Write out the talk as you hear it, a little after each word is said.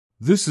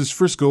This is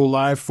Frisco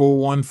Live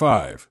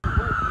 415.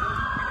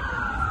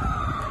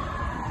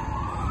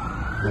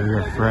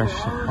 We're fresh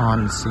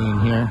on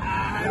scene here.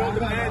 It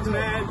depends,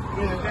 man.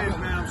 It depends,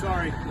 man. I'm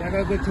sorry. I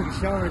gotta go take a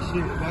shower and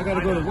shit. I gotta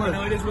go to work.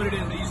 No, it is what it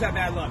is. You just have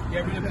bad luck. You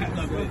ever have bad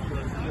luck with it?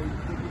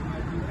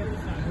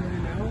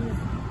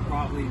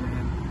 Probably,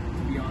 man.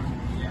 To be honest.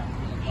 Yeah,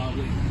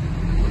 probably.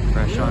 We're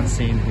fresh on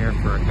scene here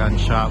for a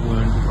gunshot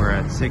wound. We're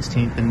at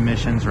 16th and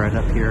Missions, right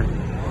up here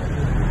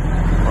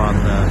on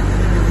the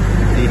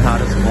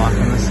hottest block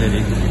in the city,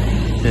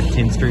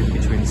 15th Street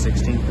between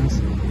 16th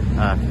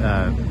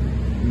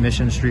and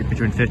Mission Street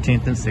between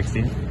 15th and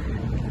 16th.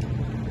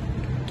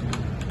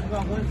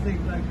 About one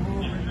thing, like go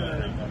over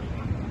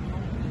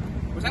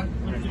What's that?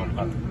 look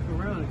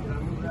around. Can I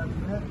move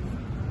after that?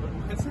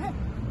 What's that?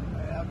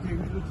 After he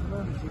looks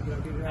around and shit, can I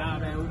get it Nah, out?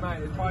 man. We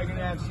might. It's probably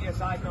gonna have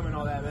CSI coming and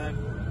all that, man.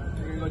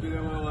 They're gonna go do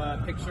their little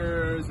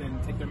pictures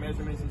and take their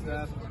measurements and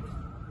stuff.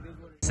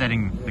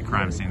 Setting the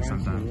crime scene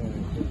sometime.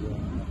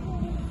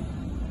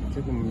 It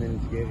took him a minute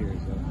to get here,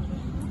 so.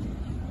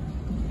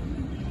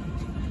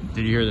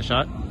 Did you hear the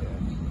shot?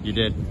 You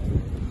did.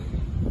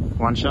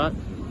 One shot?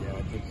 Yeah,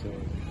 I think so.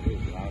 It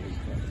was loud as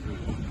fuck, too.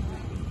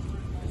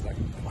 It's like,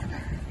 it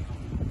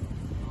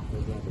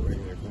was like a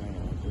regular gun.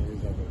 It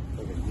was like a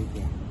fucking big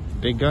gun.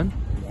 Big gun?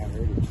 I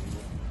heard it. I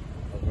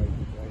was like,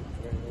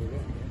 right over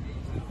there.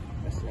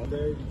 That's the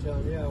other you tell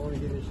him, yeah, I want to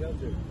get in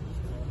shelter.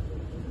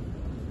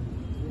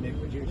 They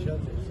put you in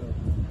shelter, so.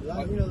 A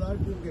lot of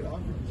people get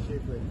offered and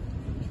shit, but.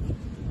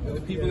 The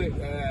people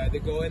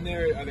that go in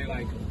there, are they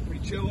like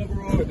pretty chill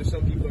overall, or there's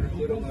some people that are a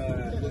little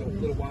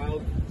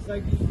wild? It's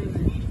like these people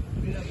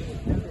get up in the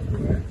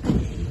camera.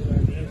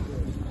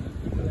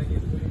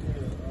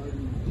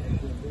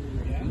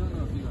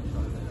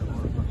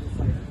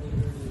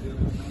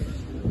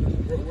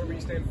 Where were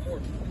you staying before?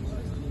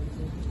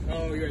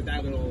 Oh, you're at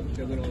that little,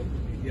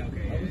 yeah,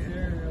 okay. I was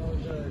there, I was,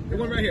 The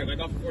one right here, like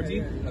off of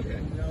 14? Okay. I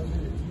was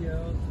in the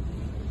TL,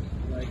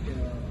 like,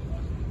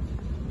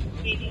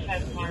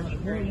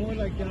 more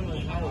like down on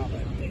Howard. I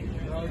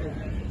was in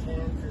 10,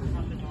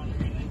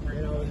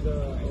 and I was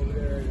over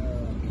there at,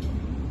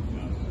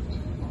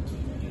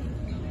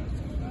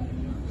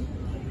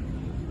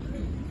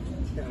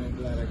 kind of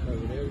glad I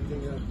covered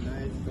everything up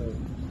nice, so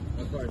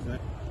as far as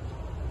that.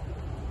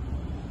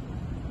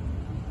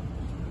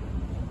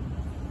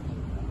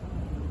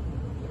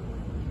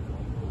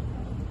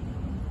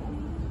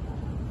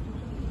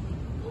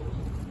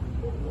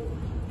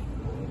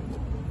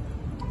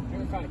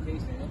 Never found a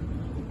case, man.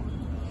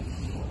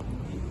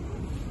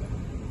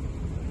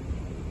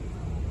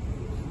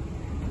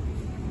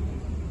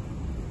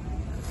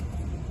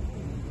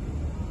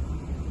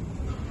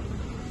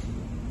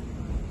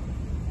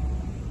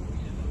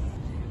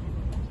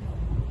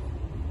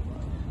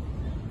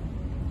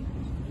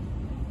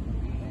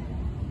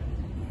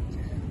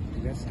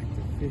 That's like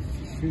the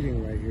 5th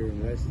shooting right here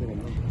in less than a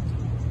month.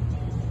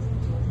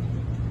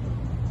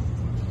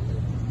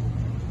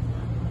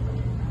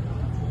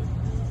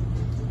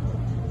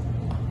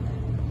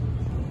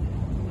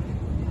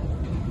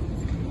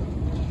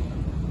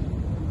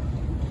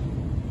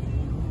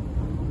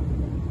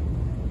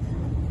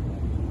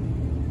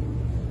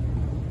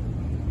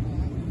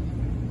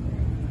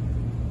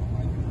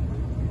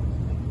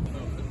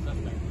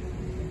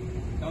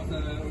 That was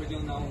the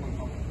original 911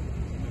 call.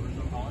 The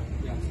original caller?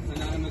 Yes. It's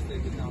anonymous, they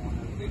did not want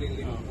to. They didn't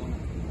leave a phone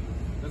number.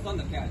 That's on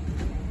the cat.